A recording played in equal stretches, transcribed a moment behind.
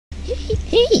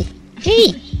Hey!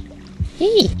 Hey!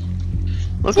 Hey!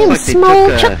 Looks Hey, like they small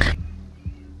took chuck.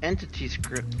 entity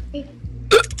script.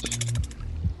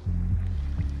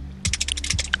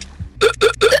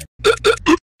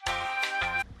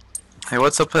 Hey,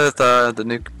 what's up with the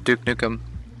Duke Nukem?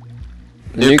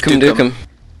 Nukem.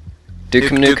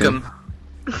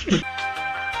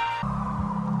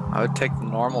 I would take the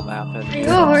normal map Are and you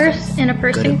a horse in a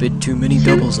person? Got a bit too many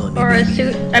doubles on me, Or a baby.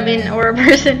 suit? I mean, or a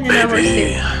person in a horse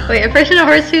suit. Wait, a person in a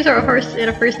horse suit or a horse in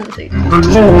a person suit?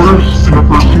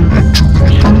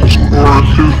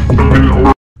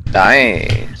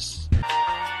 nice.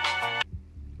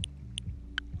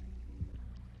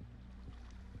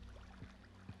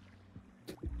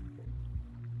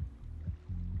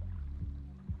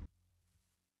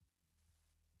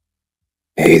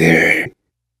 Hey there.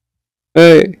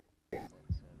 Hey.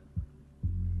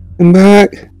 I'm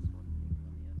back.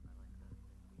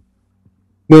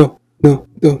 No,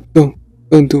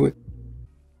 don't do it.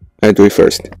 I do it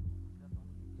first.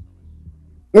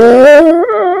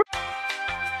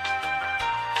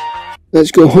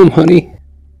 Let's go home, honey.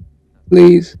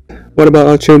 Please. What about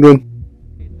our children?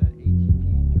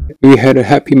 We had a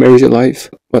happy marriage life.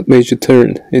 What made you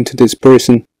turn into this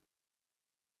person?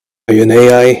 Are you an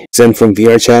AI? Sent from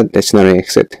VR chat? That's not an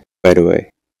exit, by the way.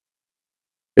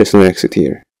 There's no exit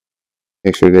here.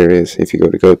 Actually, there is. If you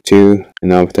go to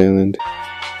an Albert Island.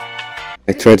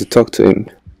 I tried to talk to him.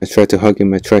 I tried to hug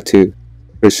him. I tried to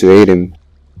persuade him.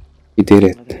 He did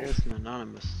it. There is an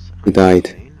anonymous. He died.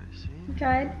 I see.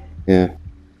 Tried. Yeah.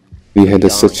 We had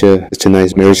such a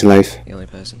nice marriage life. The only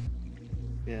person.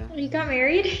 Yeah. You got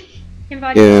married? Yeah.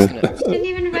 You didn't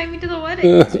even invite me to the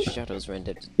wedding. The shadows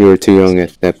rendered. You were too young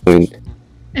at that point.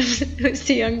 I was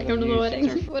too young to come to the wedding.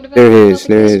 What about There the is,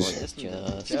 there other is. It's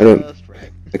just... I don't. Just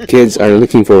right. The kids are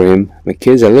looking for him. My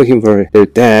kids are looking for their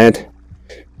dad.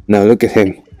 Now look at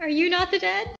him. Are you not the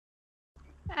dad?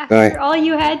 After Guy. all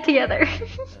you had together.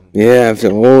 Yeah, after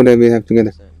all that we have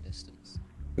together.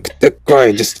 Look at that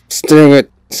guy just staring at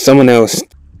someone else.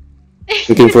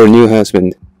 Looking for a new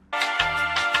husband.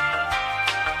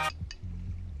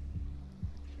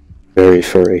 Very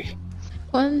furry.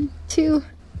 1, 2,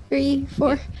 3,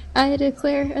 4. I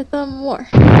declare a thumb war.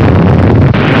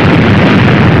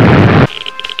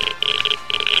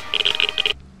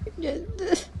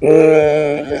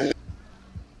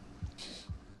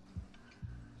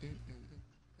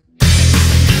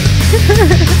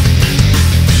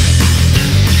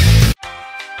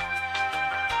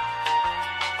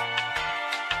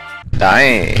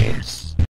 Nice.